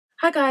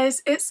Hi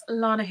guys, it's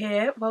Lana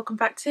here. Welcome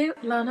back to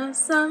Lana's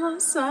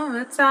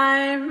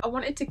Summertime. I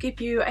wanted to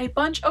give you a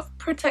bunch of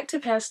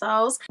protective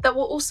hairstyles that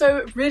were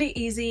also really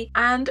easy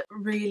and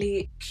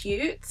really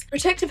cute.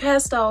 Protective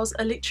hairstyles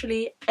are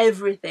literally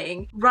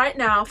everything. Right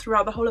now,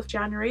 throughout the whole of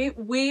January,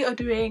 we are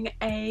doing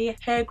a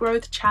hair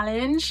growth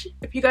challenge.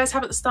 If you guys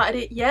haven't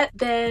started it yet,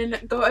 then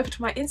go over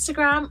to my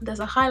Instagram. There's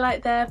a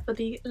highlight there for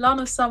the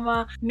Lana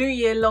Summer New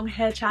Year long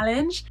hair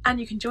challenge and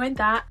you can join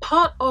that.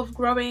 Part of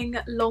growing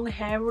long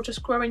hair or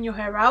just growing your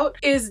hair out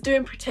is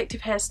doing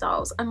protective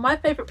hairstyles, and my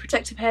favorite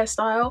protective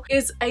hairstyle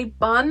is a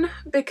bun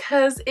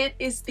because it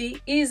is the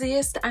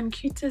easiest and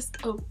cutest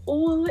of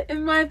all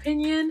in my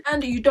opinion,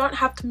 and you don't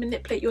have to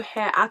manipulate your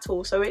hair at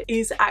all, so it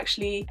is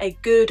actually a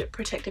good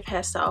protective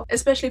hairstyle,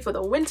 especially for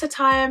the winter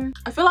time.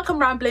 I feel like I'm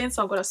rambling,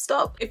 so I'm gonna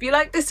stop. If you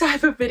like this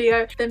type of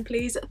video, then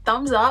please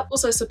thumbs up.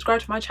 Also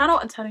subscribe to my channel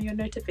and turn on your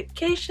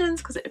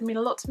notifications because it would mean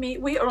a lot to me.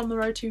 We are on the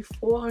road to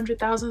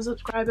 400,000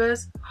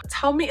 subscribers.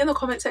 Tell me in the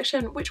comment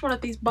section which one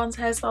of these buns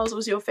hairstyles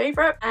was your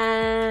favorite,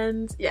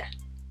 and yeah,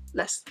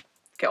 let's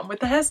get on with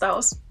the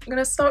hairstyles. I'm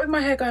gonna start with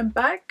my hair going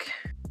back,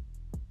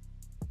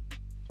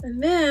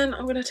 and then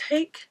I'm gonna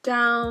take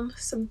down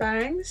some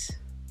bangs.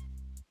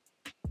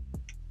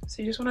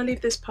 So you just want to leave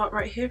this part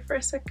right here for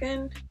a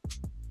second.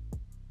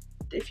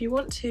 If you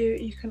want to,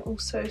 you can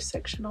also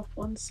section off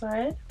one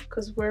side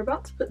because we're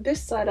about to put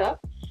this side up,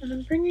 and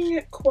I'm bringing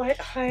it quite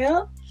high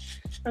up,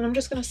 and I'm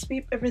just going to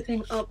sweep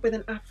everything up with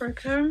an afro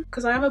comb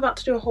because I am about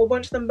to do a whole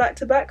bunch of them back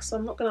to back, so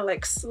I'm not going to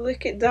like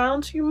slick it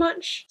down too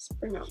much. Let's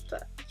bring up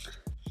that.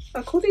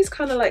 I call these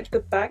kind of like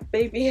the back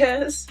baby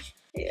hairs.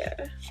 Yeah,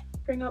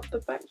 bring up the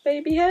back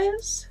baby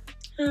hairs,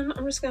 and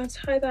I'm just going to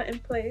tie that in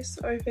place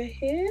over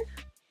here.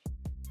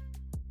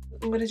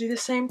 I'm going to do the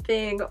same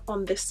thing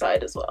on this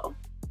side as well.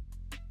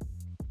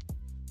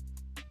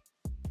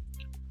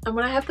 And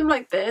when I have them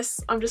like this,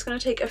 I'm just going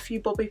to take a few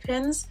bobby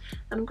pins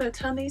and I'm going to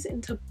turn these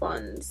into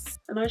buns.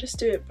 And I just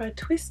do it by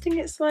twisting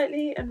it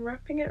slightly and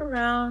wrapping it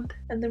around.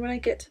 And then when I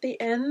get to the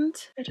end,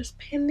 I just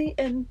pin the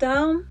end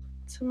down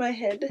to my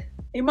head.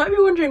 You might be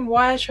wondering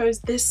why I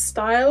chose this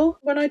style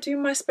when I do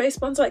my space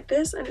buns like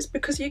this, and it's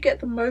because you get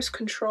the most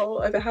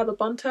control over how the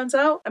bun turns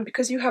out, and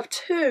because you have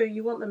two,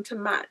 you want them to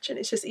match, and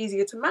it's just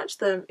easier to match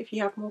them if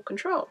you have more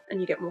control,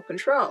 and you get more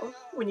control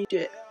when you do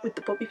it with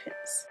the bobby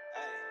pins.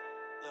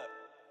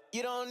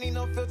 You don't need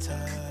no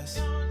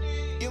filters.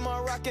 You my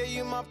rocket,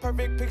 you my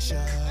perfect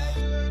picture.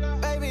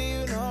 Baby,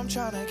 you know I'm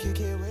trying to kick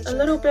it with a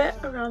little bit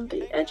around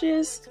the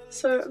edges.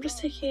 So I'm just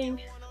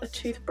taking a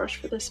toothbrush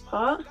for this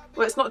part.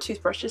 Well, it's not a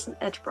toothbrush, it's an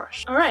edge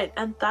brush. All right,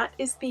 and that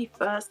is the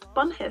first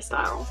bun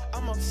hairstyle.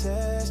 I'm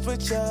obsessed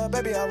with you,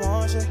 baby, I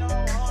want you.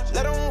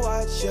 Let them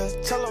watch you.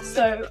 Tell them.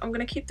 So I'm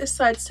gonna keep this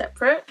side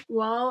separate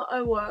while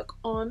I work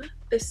on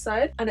this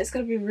side, and it's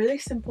gonna be really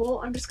simple.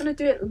 I'm just gonna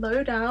do it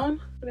low down.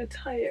 I'm gonna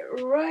tie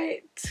it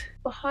right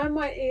behind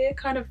my ear,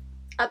 kind of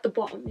at the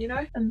bottom, you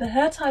know? And the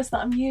hair ties that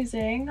I'm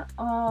using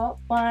are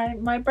by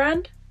my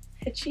brand,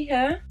 Hitchy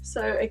Hair.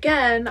 So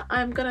again,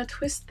 I'm gonna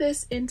twist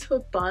this into a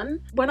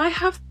bun. When I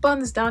have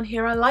buns down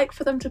here, I like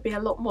for them to be a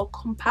lot more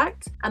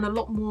compact and a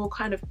lot more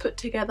kind of put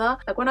together.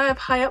 Like when I have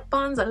high up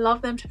buns, I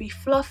love them to be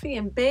fluffy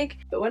and big,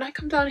 but when I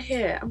come down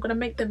here, I'm gonna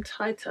make them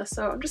tighter.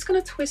 So I'm just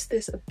gonna twist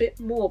this a bit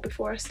more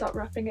before I start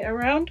wrapping it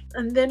around.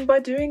 And then by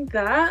doing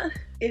that,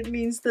 it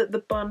means that the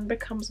bun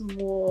becomes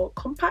more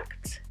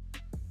compact,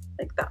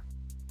 like that.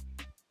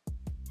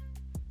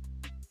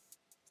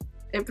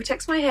 It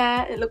protects my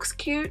hair, it looks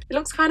cute, it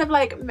looks kind of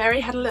like Mary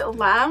Had a Little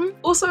Lamb,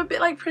 also a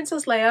bit like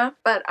Princess Leia,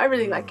 but I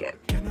really like it.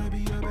 Can I be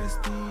your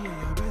bestie and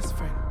your best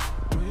friend?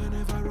 Do you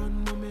never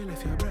run no mill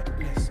if you're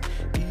breathless?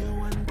 Be your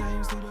one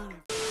times to the...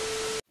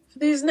 For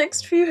these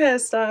next few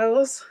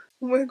hairstyles,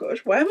 oh my gosh,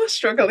 why am I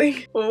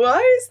struggling?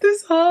 Why is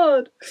this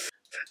hard?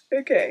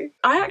 Okay,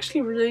 I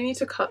actually really need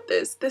to cut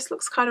this. This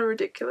looks kind of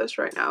ridiculous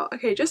right now.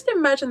 Okay, just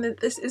imagine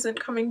that this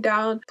isn't coming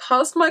down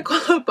past my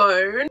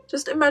collarbone.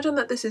 Just imagine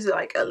that this is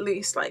like at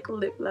least like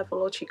lip level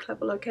or cheek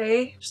level,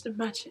 okay? Just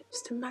imagine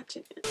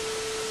it.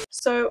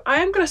 So I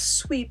am gonna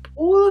sweep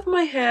all of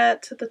my hair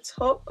to the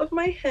top of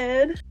my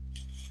head.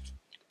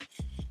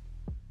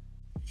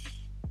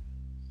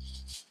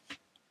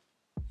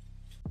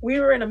 We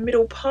were in a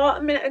middle part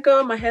a minute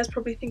ago. My hair's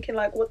probably thinking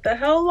like, what the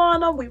hell,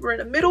 Lana? We were in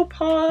a middle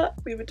part.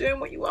 We were doing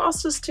what you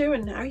asked us to,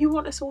 and now you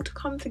want us all to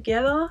come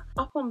together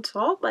up on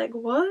top? Like,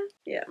 what?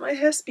 Yeah, my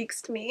hair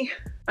speaks to me.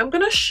 I'm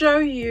gonna show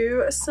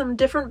you some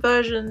different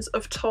versions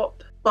of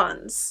top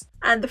buns.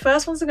 And the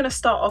first ones are going to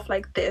start off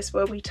like this,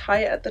 where we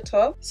tie it at the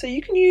top. So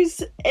you can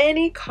use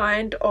any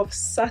kind of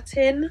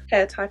satin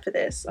hair tie for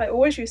this. I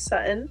always use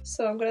satin.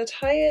 So I'm going to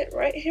tie it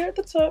right here at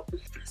the top.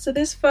 So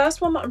this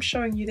first one that I'm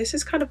showing you, this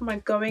is kind of my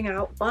going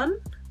out bun.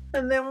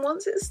 And then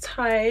once it's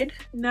tied,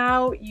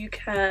 now you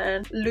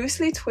can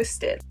loosely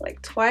twist it like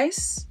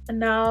twice, and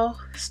now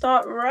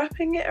start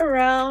wrapping it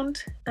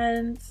around.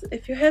 And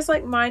if your hair's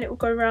like mine, it will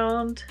go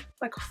around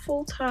like a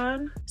full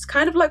turn. It's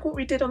kind of like what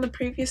we did on the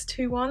previous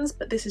two ones,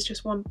 but this is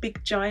just one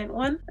big giant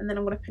one. And then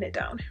I'm going to pin it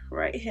down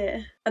right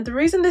here. And the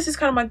reason this is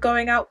kind of my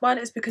going out bun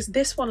is because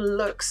this one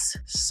looks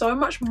so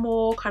much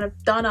more kind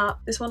of done up.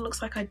 This one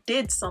looks like I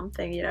did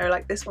something, you know,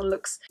 like this one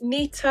looks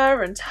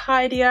neater and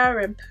tidier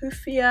and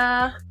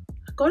poofier.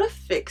 I gotta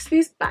fix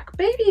these back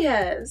baby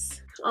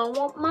hairs. I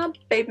want my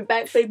baby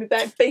back, baby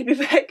back, baby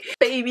back,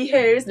 baby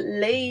hairs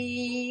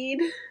laid.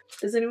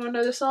 Does anyone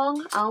know the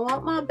song? I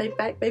want my baby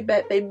back, baby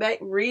back, baby back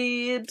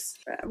ribs.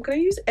 Right, I'm gonna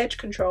use edge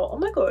control. Oh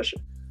my gosh.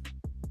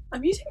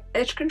 I'm using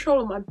edge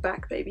control on my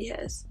back baby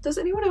hairs. Does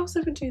anyone else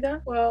ever do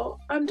that? Well,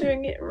 I'm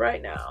doing it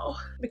right now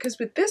because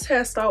with this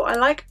hairstyle, I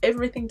like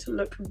everything to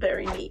look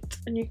very neat,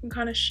 and you can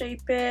kind of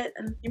shape it,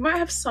 and you might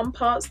have some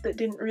parts that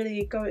didn't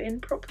really go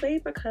in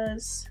properly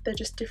because they're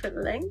just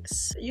different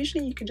lengths.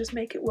 Usually you can just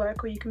make it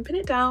work, or you can pin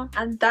it down,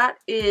 and that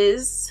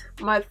is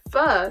my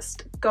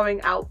first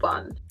going out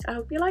bun. I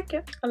hope you like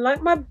it. I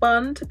like my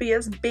bun to be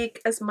as big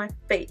as my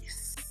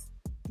face.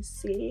 You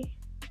see?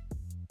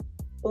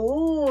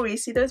 Oh, you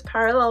see those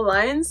parallel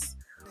lines?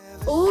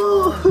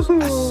 Oh,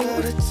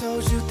 I should've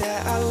told you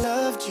that I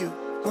loved you.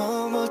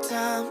 One more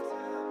time,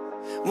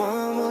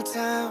 one more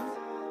time,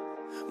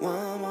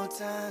 one more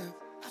time.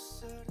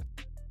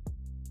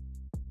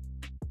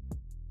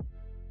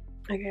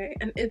 okay,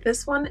 and if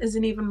this one is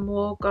an even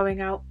more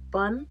going out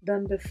bun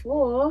than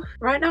before.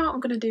 Right now I'm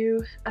gonna do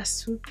a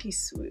swoopty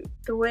swoop.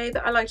 The way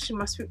that I like to do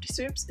my swoopty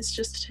swoops is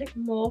just to take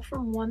more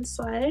from one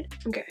side.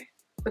 Okay,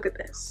 look at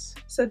this.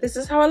 So this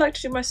is how I like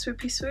to do my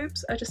swoopy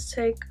swoops. I just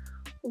take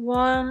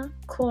one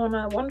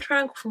corner, one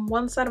triangle from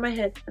one side of my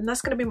head, and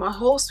that's gonna be my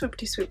whole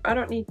swoopty swoop. I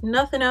don't need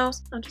nothing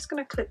else. I'm just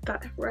gonna clip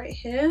that right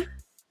here. I'm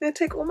gonna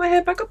take all my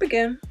hair back up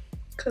again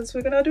because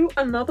we're gonna do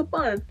another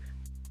bun.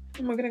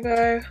 And we're gonna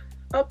go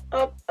up,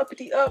 up,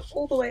 uppity up,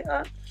 all the way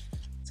up.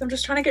 So I'm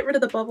just trying to get rid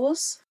of the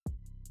bubbles.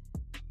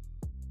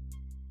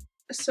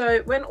 So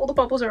when all the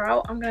bubbles are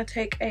out, I'm gonna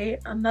take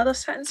another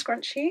satin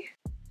scrunchie.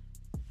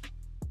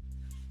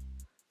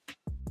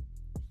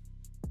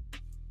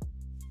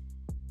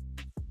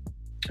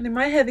 And in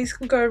my hair, these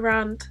can go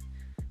around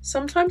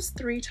sometimes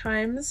 3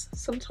 times,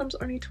 sometimes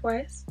only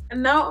twice.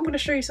 And now I'm going to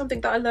show you something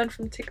that I learned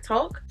from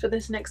TikTok for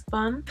this next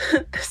bun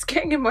that's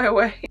getting in my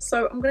way.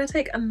 So I'm going to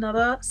take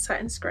another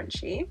satin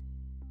scrunchie.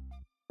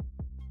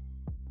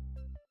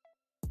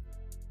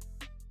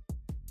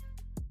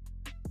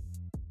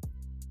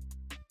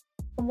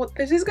 And what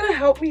this is going to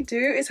help me do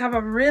is have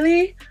a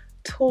really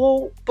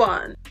tall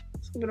bun.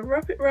 So I'm going to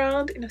wrap it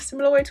around in a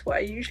similar way to what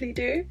I usually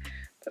do,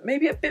 but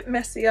maybe a bit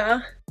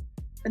messier.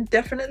 And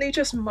definitely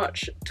just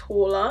much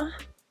taller,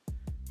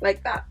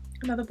 like that.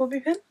 Another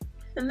bobby pin,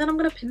 and then I'm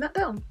gonna pin that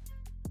down.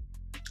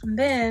 And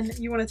then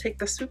you want to take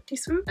the swoopty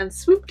swoop and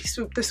swoopty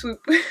swoop the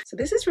swoop. So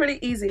this is really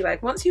easy.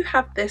 Like once you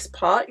have this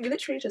part, you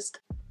literally just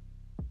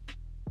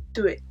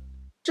do it.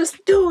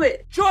 Just do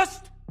it.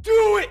 Just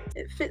do it.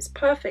 It fits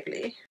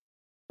perfectly.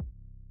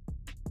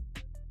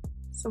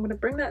 So I'm gonna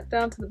bring that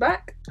down to the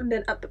back, and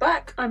then at the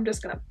back, I'm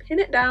just gonna pin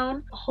it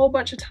down a whole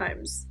bunch of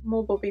times.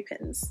 More bobby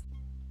pins.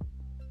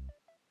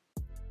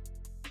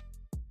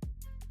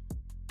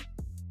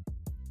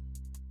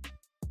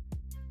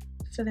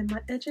 Fill in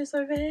my edges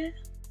over here.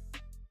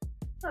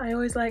 I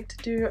always like to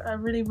do a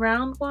really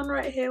round one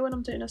right here when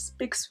I'm doing a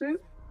big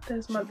swoop.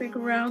 There's my big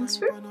round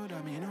swoop.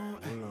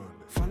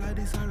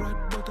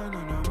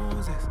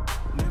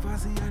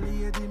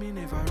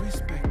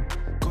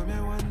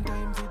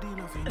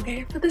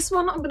 Okay, for this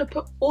one, I'm going to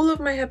put all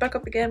of my hair back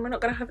up again. We're not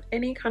going to have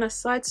any kind of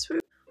side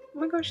swoop. Oh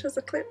my gosh, there's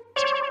a clip.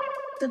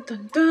 Dun,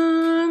 dun,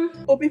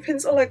 dun. Bobby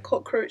pins are like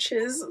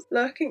cockroaches,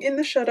 lurking in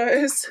the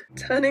shadows,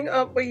 turning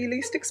up where you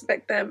least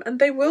expect them, and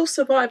they will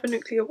survive a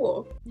nuclear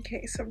war.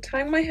 Okay, so I'm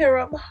tying my hair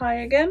up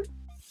high again.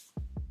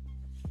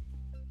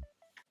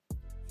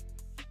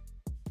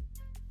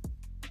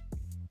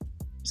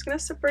 I'm just gonna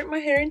separate my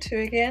hair in 2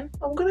 again.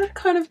 I'm gonna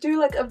kind of do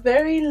like a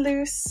very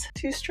loose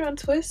 2-strand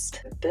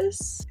twist with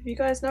this. If you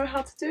guys know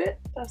how to do it,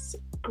 that's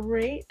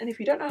great. And if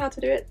you don't know how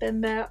to do it, then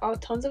there are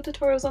tons of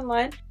tutorials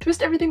online.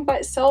 Twist everything by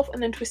itself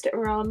and then twist it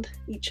around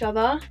each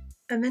other.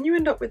 And then you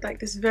end up with like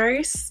this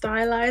very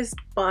stylized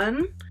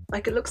bun.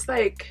 Like it looks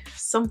like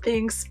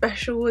something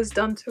special was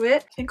done to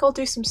it. I think I'll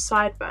do some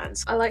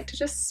sideburns. I like to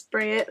just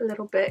spray it a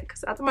little bit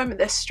because at the moment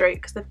they're straight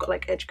because they've got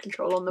like edge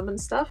control on them and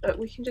stuff. But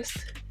we can just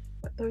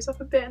put those up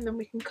a bit and then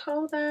we can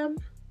curl them.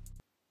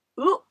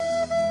 Ooh.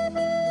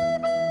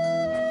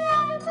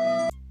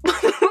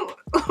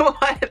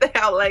 Why are they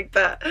out like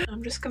that?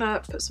 I'm just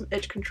gonna put some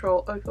edge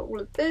control over all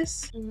of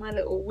this. And my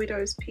little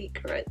widow's peak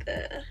right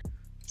there.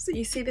 So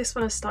you see this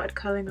one has started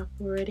curling up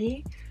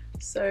already.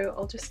 So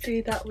I'll just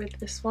do that with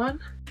this one.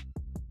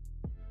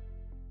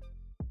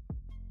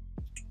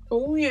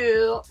 Oh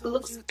yeah,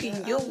 looks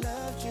cute.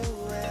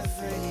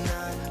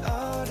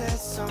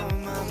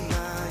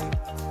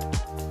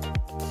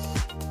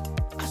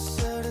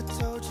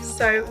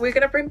 So we're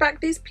gonna bring back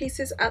these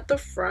pieces at the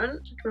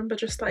front. Remember,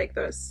 just like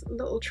this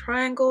little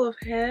triangle of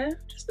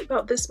hair, just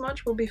about this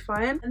much will be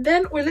fine. And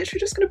then we're literally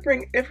just gonna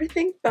bring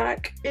everything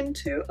back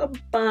into a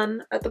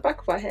bun at the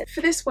back of our head.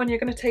 For this one, you're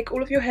gonna take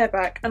all of your hair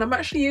back, and I'm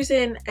actually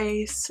using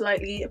a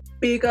slightly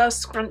bigger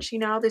scrunchie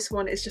now. This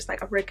one is just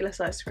like a regular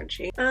size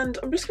scrunchie. And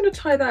I'm just gonna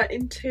tie that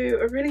into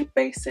a really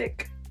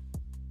basic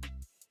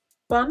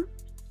bun.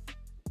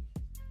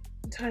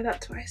 And tie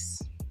that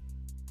twice.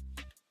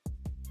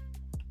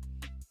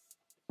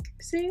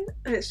 See?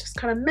 And it's just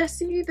kind of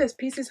messy, there's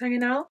pieces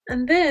hanging out.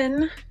 And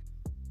then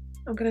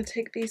I'm gonna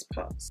take these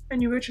parts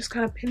and you will just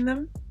kind of pin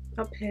them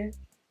up here.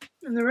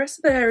 And the rest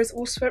of the hair is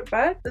all swept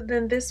back, but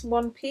then this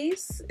one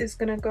piece is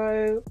gonna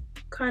go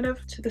kind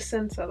of to the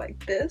center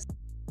like this.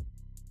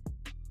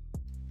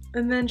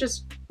 And then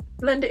just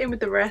blend it in with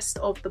the rest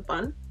of the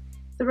bun.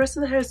 The rest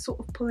of the hair is sort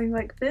of pulling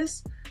like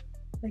this,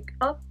 like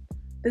up.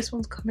 This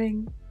one's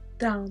coming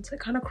down, so it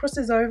kind of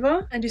crosses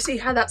over, and you see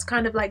how that's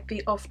kind of like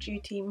the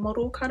off-duty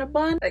model kind of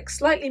bun, like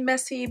slightly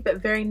messy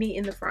but very neat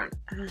in the front,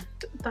 and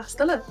that's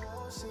the look.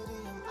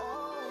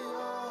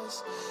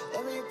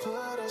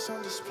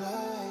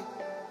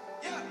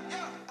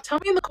 Tell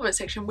me in the comment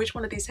section which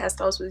one of these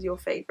hairstyles was your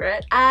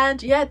favorite.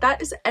 And yeah,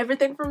 that is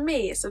everything from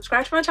me.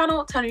 Subscribe to my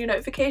channel, turn on your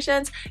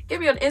notifications,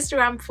 get me on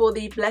Instagram for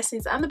the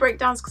blessings and the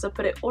breakdowns because I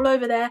put it all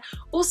over there.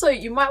 Also,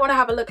 you might want to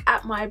have a look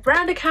at my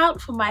brand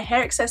account for my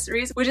hair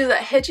accessories, which is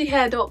at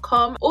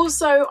hedgyhair.com.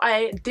 Also,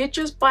 I did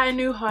just buy a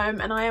new home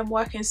and I am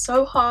working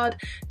so hard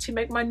to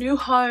make my new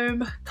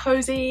home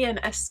cozy and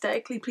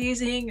aesthetically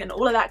pleasing and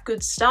all of that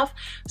good stuff.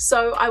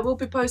 So I will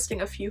be posting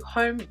a few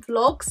home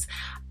vlogs,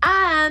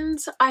 and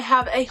I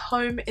have a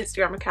home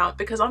Instagram account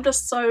because I'm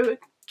just so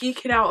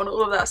geeking out on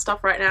all of that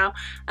stuff right now,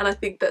 and I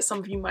think that some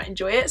of you might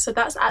enjoy it. So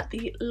that's at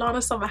the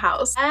Lana Summer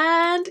House.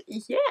 And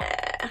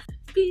yeah,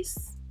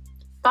 peace,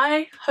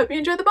 bye, hope you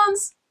enjoy the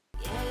buns.